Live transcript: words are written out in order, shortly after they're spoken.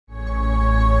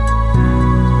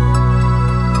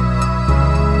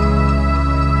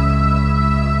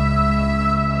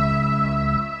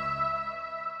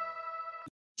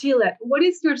Gilad, what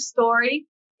is your story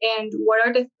and what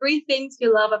are the three things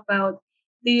you love about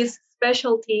this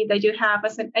specialty that you have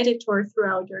as an editor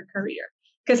throughout your career?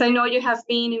 Because I know you have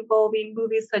been involved in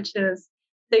movies such as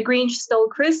The Grinch Stole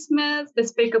Christmas,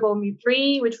 Despicable Me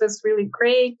 3, which was really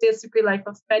great, The Secret Life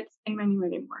of Pets, and many,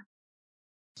 many more.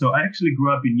 So I actually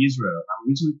grew up in Israel. I'm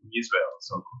originally from Israel,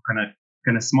 so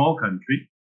kind of small country.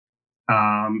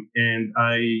 And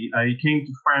I came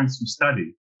to France to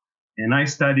study. And I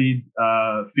studied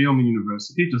film in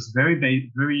university. It was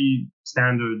very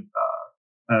standard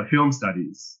film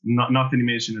studies, not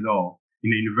animation at all,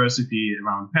 in a university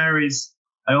around Paris.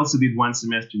 I also did one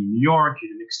semester in New York in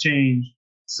an exchange.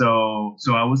 So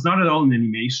I was not at all in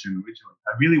animation originally.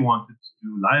 I really wanted to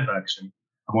do live action.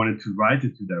 I wanted to write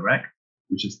it, to direct,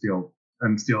 which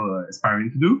I'm still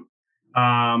aspiring to do.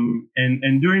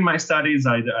 And during my studies,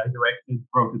 I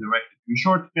wrote and directed 2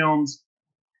 short films.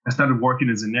 I started working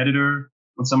as an editor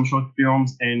on some short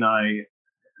films, and I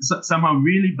somehow,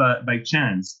 really by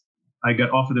chance, I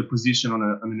got offered a position on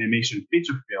an animation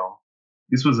feature film.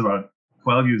 This was about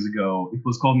 12 years ago. It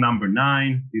was called Number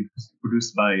 9. It was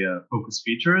produced by Focus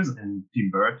Features and Tim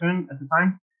Burton at the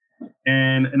time,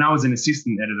 and I was an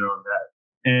assistant editor on that.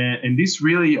 And this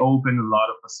really opened a lot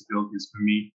of possibilities for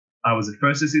me. I was the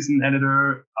first assistant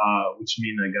editor, which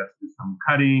means I got to do some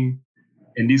cutting,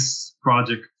 and this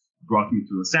project brought me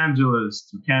to Los Angeles,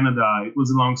 to Canada. It was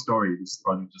a long story. This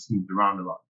project just moved around a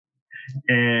lot.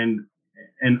 And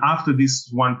after this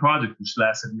one project, which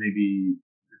lasted maybe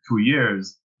 2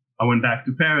 years, I went back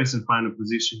to Paris and found a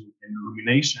position in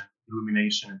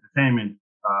Illumination Entertainment,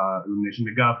 Illumination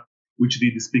Megap, which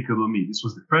did Despicable Me. This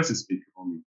was the first Despicable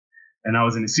Me. And I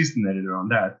was an assistant editor on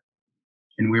that.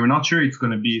 And we were not sure it's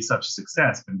going to be such a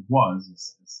success, but it was,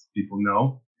 as people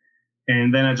know.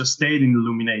 And then I just stayed in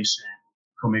Illumination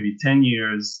for maybe 10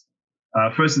 years,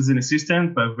 first as an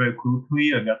assistant, but very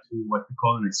quickly I got to what we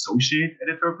call an associate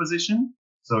editor position.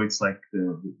 So it's like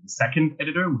the second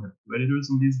editor. We have 2 editors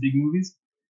on these big movies,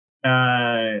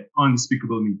 on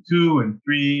Despicable Me 2 and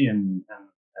 3 and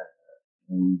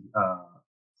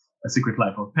A Secret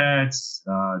Life of Pets,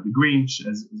 The Grinch,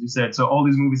 as you said. So all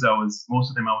these movies, most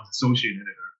of them I was associate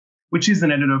editor, which is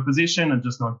an editor position and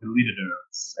just not the lead editor.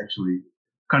 It's actually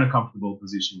kind of comfortable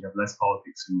position. You have less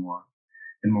politics and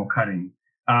more cutting.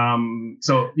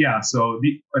 So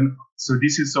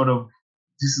this is sort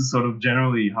of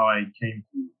generally how I came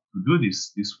to do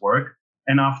this work.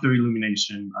 And after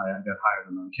Illumination, I got hired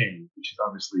on Uncanny, which is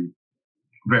obviously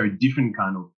a very different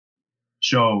kind of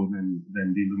show than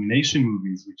the Illumination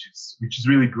movies, which is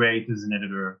really great as an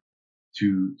editor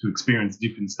to experience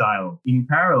different style. In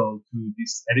parallel to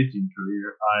this editing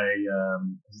career,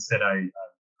 as I said,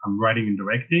 I'm writing and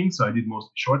directing, so I did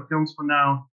mostly short films for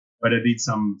now. But I did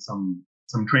some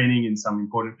training in some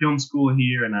important film school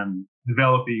here, and I'm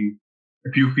developing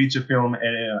a few feature film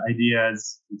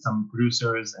ideas with some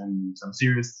producers and some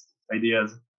serious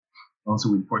ideas,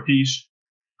 also with Fortiche.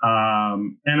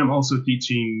 And I'm also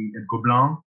teaching at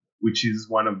Gobelins, which is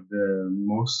one of the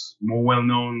more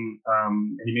well-known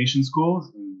animation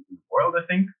schools in the world, I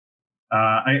think.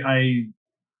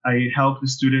 I help the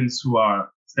students who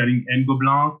are studying at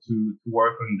Gobelins to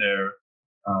work on their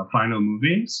final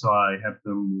movie. So I help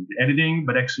them with the editing,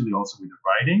 but actually also with the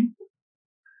writing.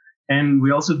 And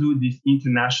we also do these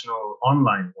international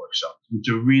online workshops, which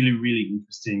are really, really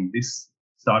interesting. This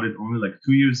started only like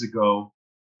 2 years ago.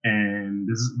 And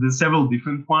there's several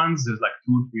different ones. There's like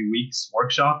 2 or 3 weeks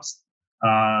workshops.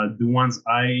 The ones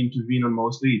I intervene on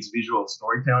mostly, it's visual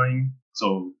storytelling.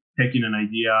 So taking an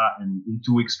idea and in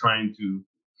 2 weeks trying to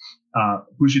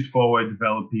push it forward,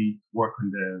 develop it, work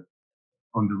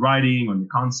on the writing, on the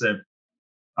concept,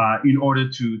 in order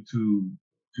to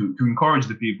encourage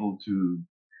the people to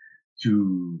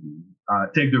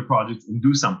take their projects and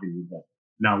do something with them.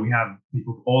 Now we have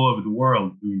people all over the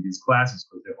world doing these classes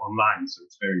because they're online, so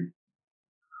it's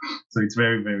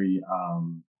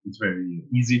very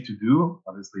easy to do.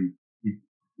 Obviously,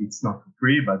 it's not for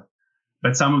free, but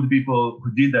some of the people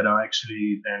who did that are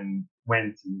actually then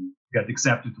went and got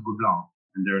accepted to Gobelins,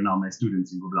 and they're now my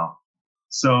students in Gobelins.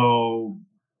 So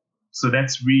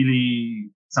that's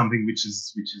really something which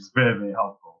is very, very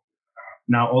helpful.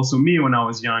 Now, also me, when I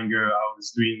was younger, I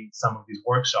was doing some of these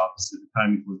workshops. At the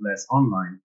time, it was less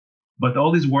online. But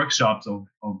all these workshops of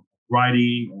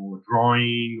writing or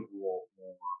drawing or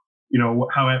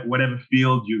whatever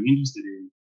field you're interested in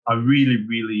are really,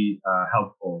 really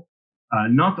helpful.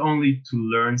 Not only to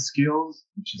learn skills,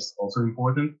 which is also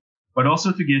important, but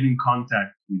also to get in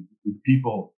contact with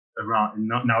people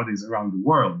nowadays around the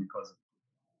world, because of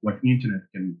what the internet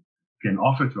can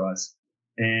offer to us.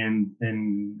 and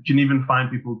you can even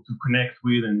find people to connect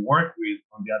with and work with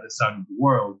on the other side of the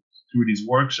world through these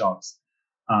workshops.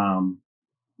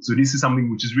 So this is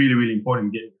something which is really, really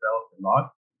important, getting developed a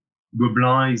lot.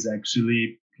 Gobelin is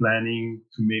actually planning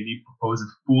to maybe propose a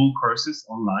full courses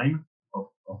online of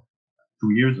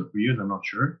 2 years or 3 years, I'm not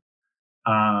sure.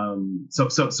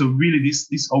 So really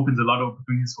this opens a lot of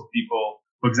opportunities for people,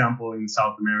 for example, in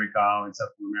South America or in South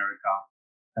America.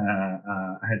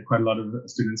 I had quite a lot of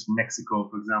students from Mexico,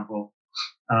 for example.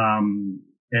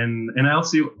 And I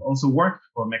also worked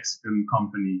for a Mexican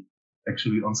company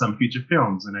actually on some feature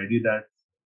films, and I did that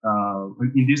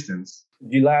in distance.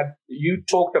 Gilad, you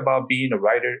talked about being a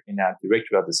writer and a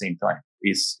director at the same time.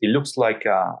 It looks like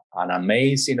an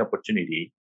amazing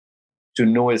opportunity to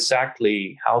know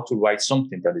exactly how to write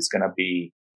something that is going to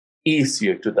be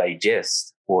easier to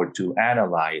digest or to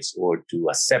analyze or to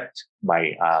accept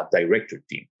by a director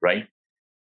team, right?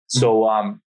 Mm-hmm.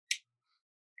 So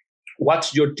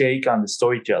what's your take on the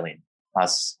storytelling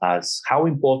as how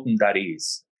important that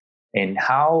is and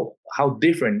how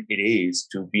different it is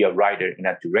to be a writer and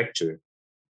a director,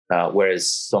 whereas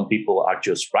some people are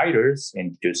just writers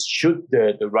and just shoot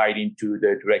the writing to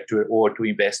the director or to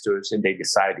investors and they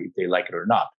decide if they like it or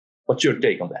not. What's your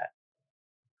take on that?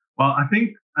 Well, I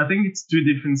think it's two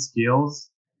different skills,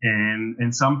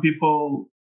 and some people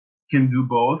can do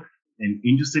both and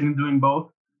interested in doing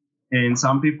both, and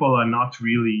some people are not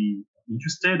really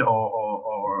interested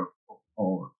or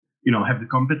have the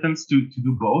competence to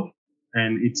do both.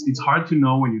 And it's hard to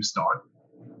know when you start.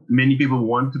 Many people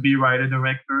want to be writer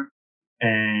director,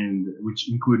 and which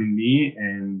including me,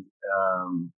 and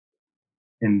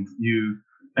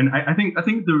I think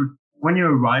when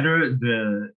you're a writer,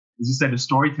 as you said, the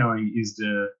storytelling is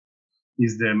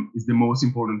the most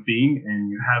important thing, and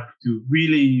you have to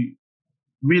really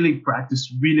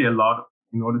practice really a lot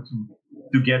in order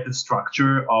to get the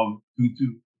structure of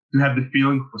to have the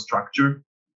feeling for structure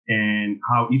and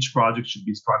how each project should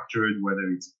be structured,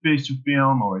 whether it's a feature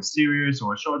film or a series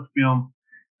or a short film,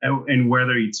 and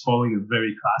whether it's following a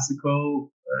very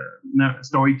classical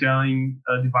storytelling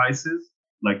devices,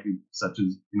 such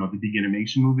as the big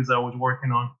animation movies I was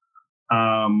working on,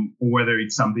 or whether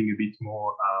it's something a bit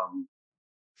more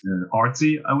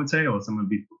artsy, I would say, or some a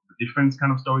bit different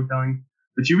kind of storytelling.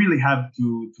 But you really have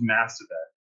to master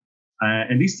that,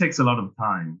 and this takes a lot of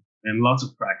time and lots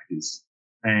of practice.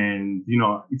 And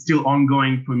it's still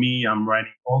ongoing for me. I'm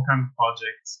writing all kinds of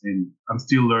projects, and I'm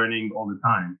still learning all the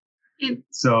time.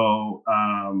 So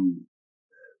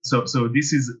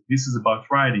this is about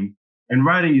writing, and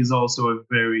writing is also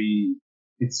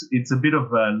it's a bit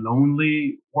of a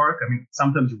lonely work. I mean,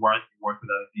 sometimes you work with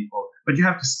other people, but you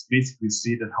have to basically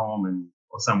sit at home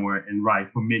or somewhere and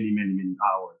write for many, many, many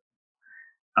hours.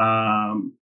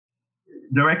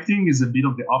 Directing is a bit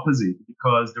of the opposite,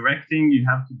 because directing, you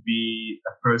have to be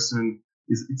a person.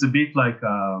 It's a bit like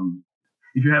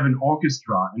if you have an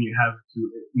orchestra and you have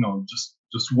to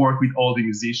just work with all the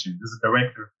musicians. As a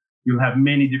director, you'll have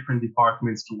many different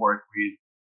departments to work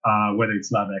with, whether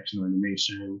it's live action or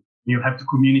animation. You have to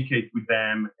communicate with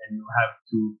them, and you have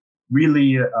to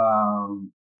really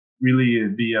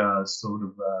be a sort of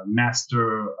a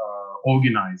master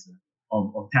organizer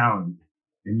of talent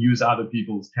and use other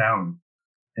people's talent.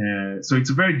 So it's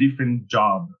a very different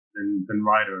job than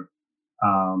writer.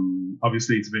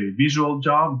 Obviously, it's a very visual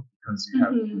job, because you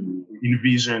have to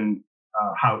envision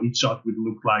how each shot would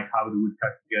look like, how they would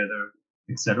cut together,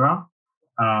 etc.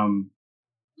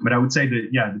 But I would say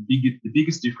that the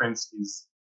biggest difference is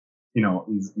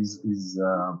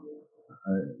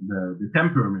the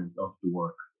temperament of the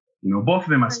work. Both of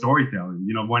them are storytelling.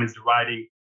 One is the writing,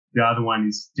 the other one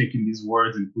is taking these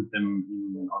words and put them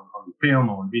on film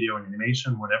or on video and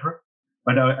animation, whatever.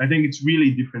 But I think it's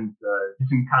really different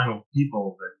kind of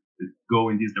people that go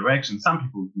in this direction. Some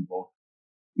people do both,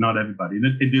 not everybody.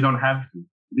 They don't have to.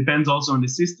 It depends also on the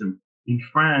system. In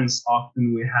France,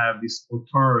 often we have this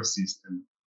auteur system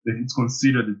that it's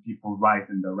considered that people write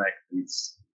and direct, and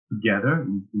it's together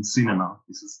in cinema.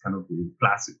 This is kind of the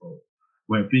classical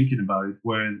way of thinking about it,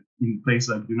 where in places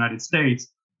like the United States,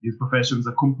 these professions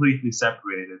are completely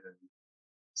separated. And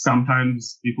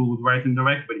sometimes people would write and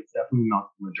direct, but it's definitely not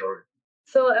the majority.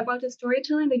 So about the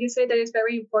storytelling that you say that is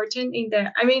very important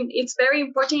it's very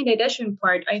important in the edition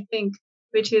part, I think,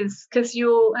 which is because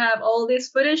you have all this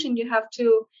footage and you have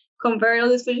to convert all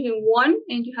this footage in one,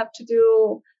 and you have to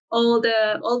do all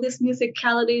this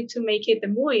musicality to make it the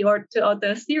movie or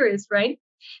the series, right?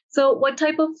 So what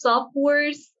type of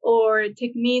softwares or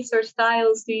techniques or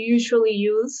styles do you usually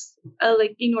use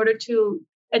in order to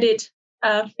edit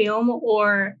a film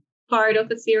or part of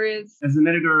a series? As an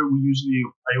editor, I usually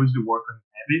work on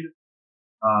Avid,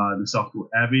 the software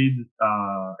Avid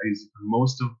is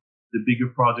most of the bigger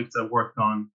projects I worked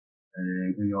on.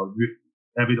 And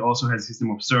Avid also has a system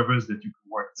of servers that you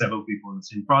can work several people on the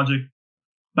same project.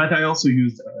 But I also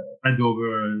used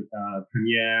Adobe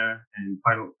Premiere and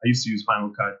Final. I used to use Final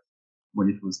Cut when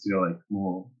it was still like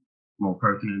more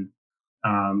pertinent.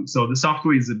 So the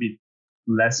software is a bit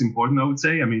less important, I would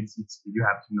say. I mean, it's you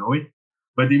have to know it,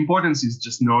 but the importance is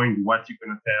just knowing what you're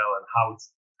going to tell and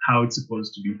how it's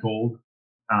supposed to be told,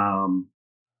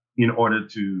 in order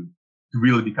to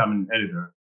really become an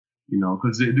editor.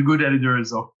 Because the good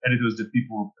editors that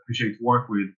people appreciate to work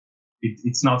with,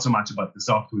 it's not so much about the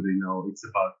software they know, it's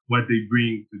about what they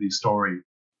bring to the story.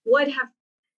 What have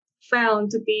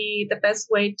found to be the best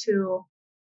way to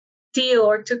deal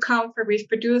or to comfort with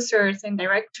producers and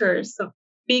directors of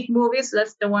big movies?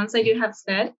 That's the ones that you have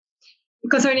said.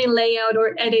 Concerning layout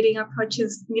or editing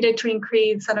approaches needed to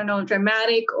increase, I don't know,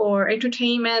 dramatic or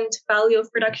entertainment value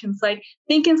of productions, like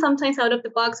thinking sometimes out of the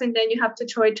box, and then you have to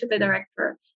throw it to the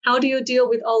director. How do you deal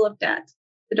with all of that?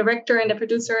 The director and the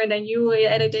producer, and then you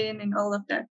editing and all of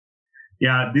that.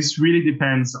 Yeah, this really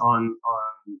depends on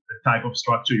the type of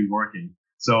structure you're working.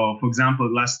 So, for example,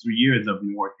 the last 3 years I've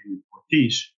been working with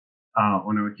Fortiche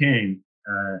on Arcane,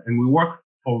 and we work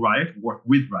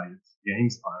with Riot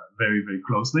Games very, very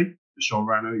closely. The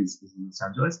showrunner is in Los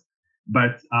Angeles,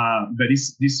 but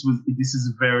this is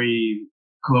a very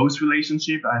close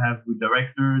relationship I have with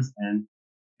directors, and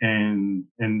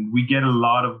we get a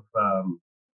lot of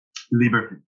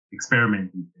liberty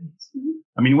experimenting things.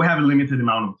 Mm-hmm. I mean, we have a limited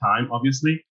amount of time,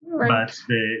 obviously, right, but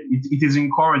it is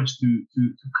encouraged to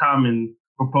come and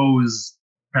propose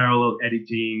parallel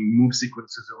editing, move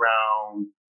sequences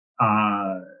around,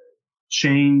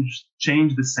 change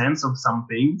the sense of some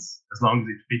things as long as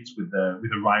it fits with the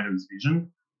writer's vision.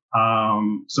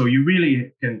 So you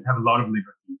really can have a lot of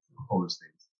liberty to propose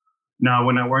things. Now,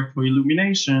 when I worked for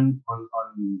Illumination on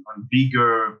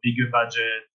bigger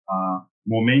budget,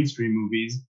 more mainstream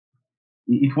movies,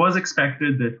 it was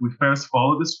expected that we first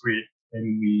follow the script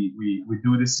and we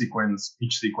do each sequence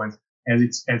as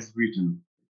it's written,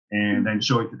 and then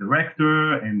show it to the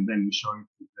director, and then we show it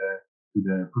to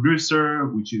the producer,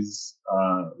 which is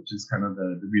kind of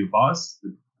the real boss,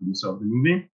 the producer of the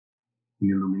movie,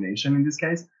 in Illumination in this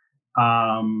case.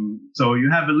 So you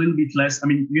have a little bit less. I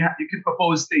mean, you can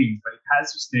propose things, but it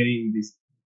has to stay in this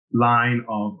line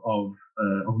of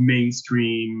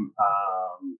mainstream,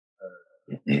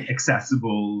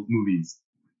 accessible movies.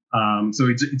 So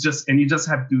you just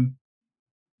have to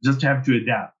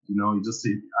adapt.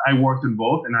 I worked on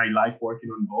both, and I like working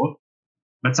on both.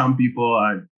 But some people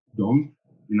don't.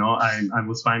 I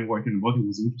was fine working on both. It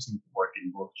was interesting to work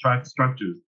in both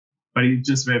structures, but it's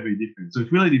just very, very different. So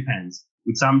it really depends.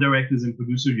 With some directors and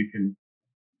producers, you can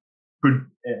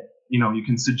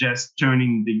suggest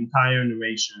turning the entire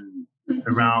narration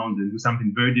around and do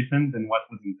something very different than what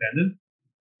was intended.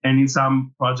 And in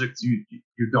some projects, you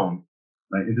don't.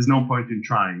 Like, there's no point in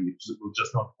trying. It will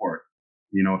just not work.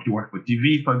 If you work for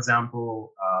TV, for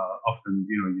example, often,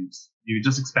 you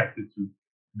just expected to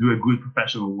do a good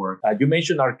professional work. You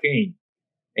mentioned Arcane,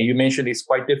 and you mentioned it's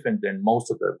quite different than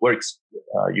most of the works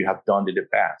you have done in the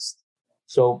past.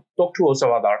 So talk to us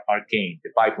about Arcane,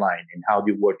 the pipeline, and how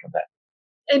you work on that.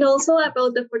 And also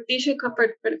about the Fortiche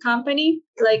corporate company.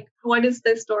 Like, what is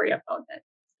the story about that?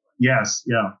 Yes,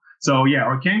 yeah. So yeah,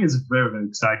 Arcane is a very, very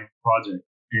exciting project,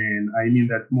 and I mean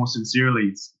that more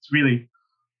sincerely.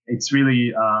 It's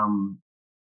really.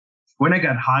 When I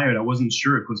got hired, I wasn't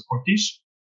sure, because Fortiche,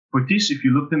 if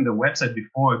you looked in the website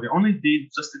before, they only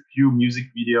did just a few music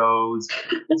videos,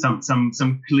 some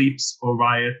clips for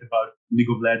Riot about League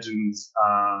of Legends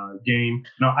game.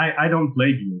 No, I don't play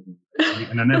League of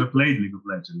Legends, and I never played League of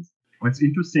Legends. What's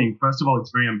interesting, first of all,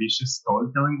 it's very ambitious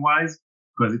storytelling-wise,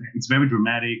 because it's very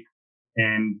dramatic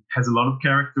and has a lot of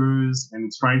characters, and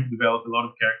it's trying to develop a lot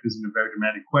of characters in a very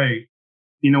dramatic way,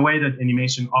 in a way that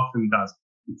animation often does.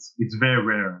 It's very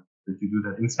rare that you do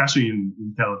that, and especially in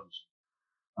television.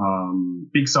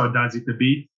 Pixar does it a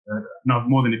bit, not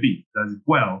more than a bit, does it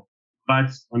well, but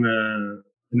in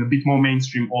a bit more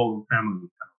mainstream, all family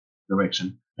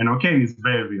direction. And Arcane is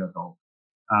very, very adult,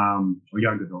 or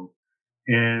young adult.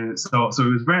 And so it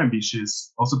was very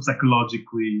ambitious. Also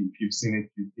psychologically, if you've seen it,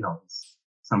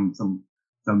 some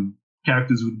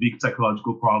characters with big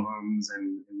psychological problems,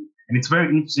 and it's very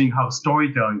interesting how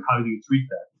storytelling, how do you treat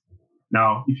that?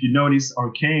 Now, if you notice,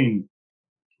 Arcane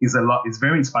is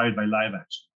very inspired by live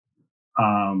action.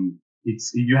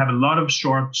 You have a lot of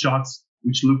short shots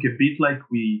which look a bit like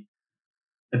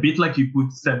you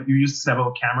use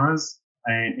several cameras,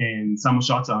 and some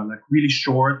shots are like really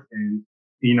short, and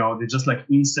they're just like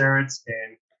inserts,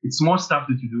 and it's more stuff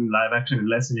that you do in live action and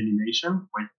less in animation,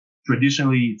 where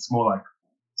traditionally it's more like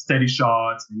steady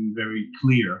shots and very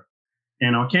clear.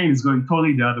 And Arcane is going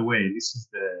totally the other way. This is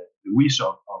the wish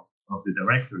of the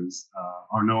directors,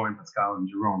 Arnaud and Pascal and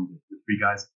Jerome, the three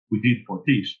guys who did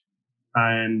Fortiche.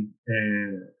 And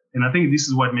I think this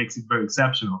is what makes it very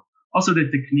exceptional. Also, the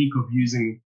technique of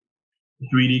using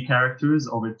 3D characters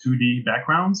over 2D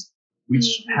backgrounds,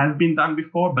 which has been done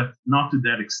before, but not to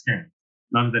that extent.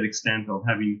 Not to that extent of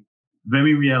having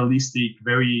very realistic,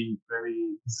 very,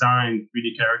 very designed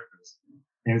 3D characters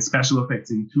and special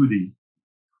effects in 2D,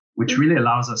 which really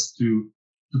allows us to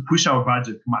push our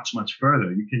budget much, much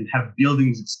further. You can have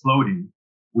buildings exploding,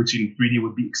 which in 3D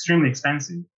would be extremely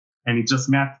expensive, and it's just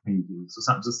matte painting. So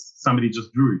somebody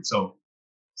just drew it. So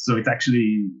it's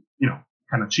actually,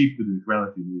 kind of cheap to do it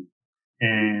relatively.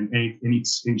 And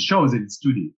it shows that it's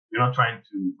 2D. You're not trying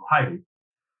to hide it.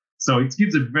 So it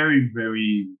gives a very,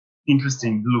 very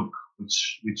interesting look,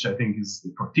 which I think is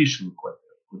the Fortiche look,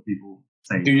 what people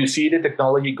say. Do you see the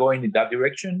technology going in that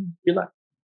direction, Gilad?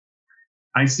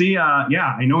 I see,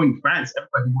 I know in France,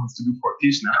 everybody wants to do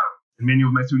Fortiche now. And many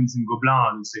of my students in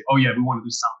Gobelins, they say, oh yeah, we want to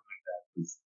do something like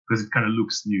that because it kind of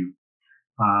looks new.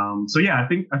 I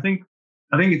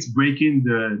think it's breaking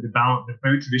the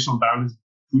very traditional boundaries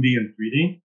 2D and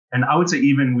 3D. And I would say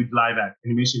even with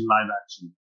animation live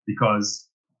action, because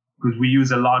we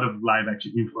use a lot of live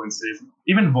action influences,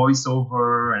 even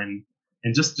voiceover and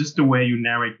just the way you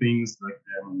narrate things, like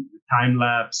the time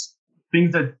lapse,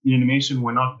 things that in animation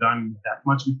were not done that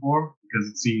much before, because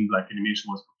it seemed like animation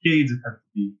was for kids. It had to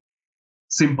be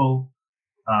simple.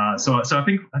 So I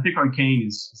think Arcane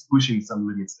is pushing some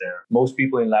limits there. Most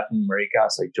people in Latin America,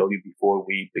 as I told you before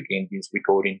we began this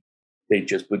recording, they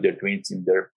just put their dreams in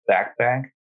their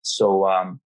backpack. So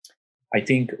I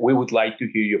think we would like to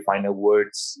hear your final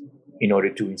words in order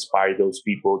to inspire those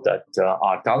people that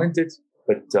are talented,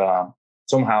 but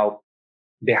somehow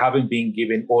they haven't been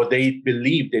given, or they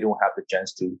believe they don't have the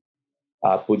chance to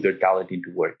put their talent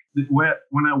into work.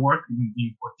 When I work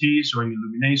in Fortiche or in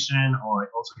illumination or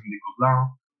also in the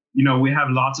Gobelins, we have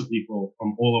lots of people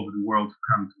from all over the world who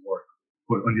come to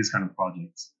work on these kind of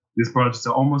projects. These projects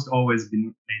are almost always been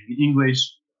made in English,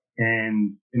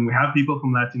 and we have people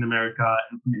from Latin America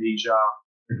and from Asia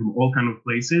and from all kind of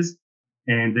places,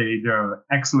 and they're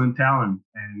excellent talent,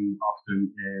 and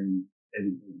often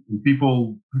and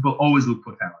people always look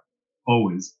for talent,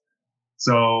 always.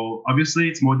 So obviously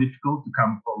it's more difficult to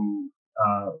come from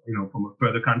from a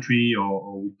further country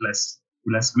or with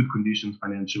less good conditions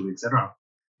financially, etc.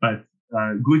 But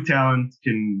good talent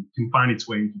can find its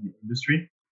way into the industry.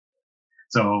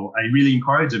 So I really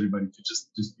encourage everybody to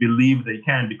just believe they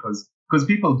can, because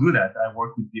people do that. I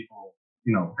work with people,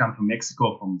 come from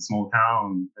Mexico, from a small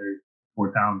town, very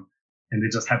poor town, and they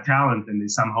just have talent and they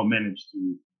somehow manage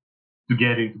to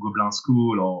get into Gobelin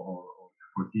school or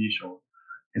Fortiche.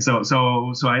 And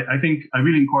so I think I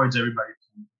really encourage everybody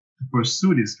to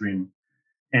pursue this dream.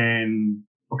 And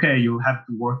okay, you'll have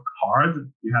to work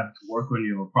hard. You have to work on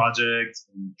your projects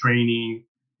and training,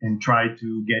 and try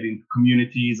to get into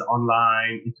communities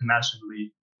online,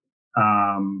 internationally.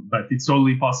 But it's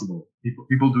totally possible.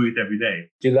 People do it every day.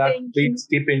 Gilad, please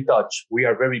keep in touch. We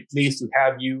are very pleased to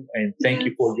have you, and thank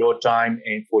you for your time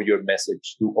and for your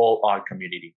message to all our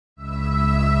community.